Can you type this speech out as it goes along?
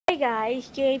guys,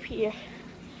 Gabe here,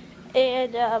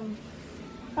 and I'm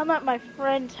at my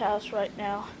friend's house right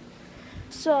now.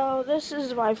 So this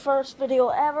is my first video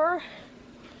ever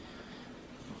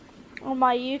on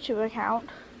my YouTube account.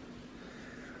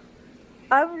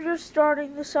 I'm just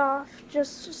starting this off,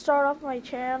 just to start off my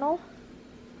channel.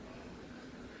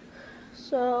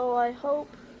 So I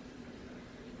hope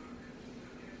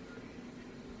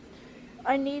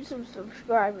I need some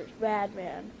subscribers, bad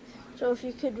man. So if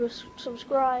you could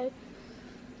subscribe,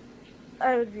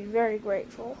 I would be very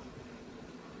grateful.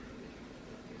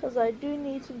 Because I do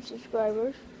need some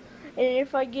subscribers. And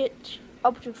if I get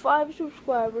up to 5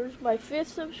 subscribers, my 5th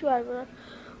subscriber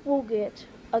will get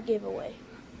a giveaway.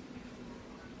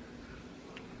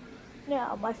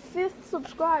 Now, my 5th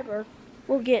subscriber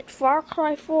will get Far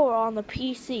Cry 4 on the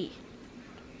PC.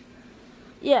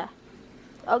 Yeah,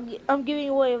 I'm giving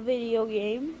away a video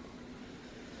game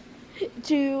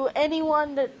to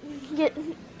anyone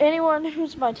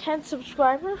who's my 10th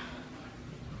subscriber.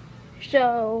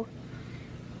 So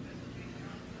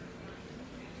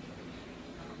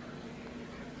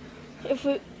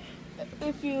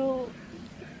if you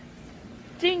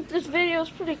think this video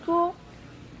is pretty cool,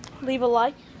 leave a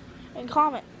like and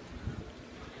comment.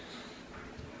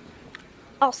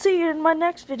 I'll see you in my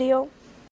next video.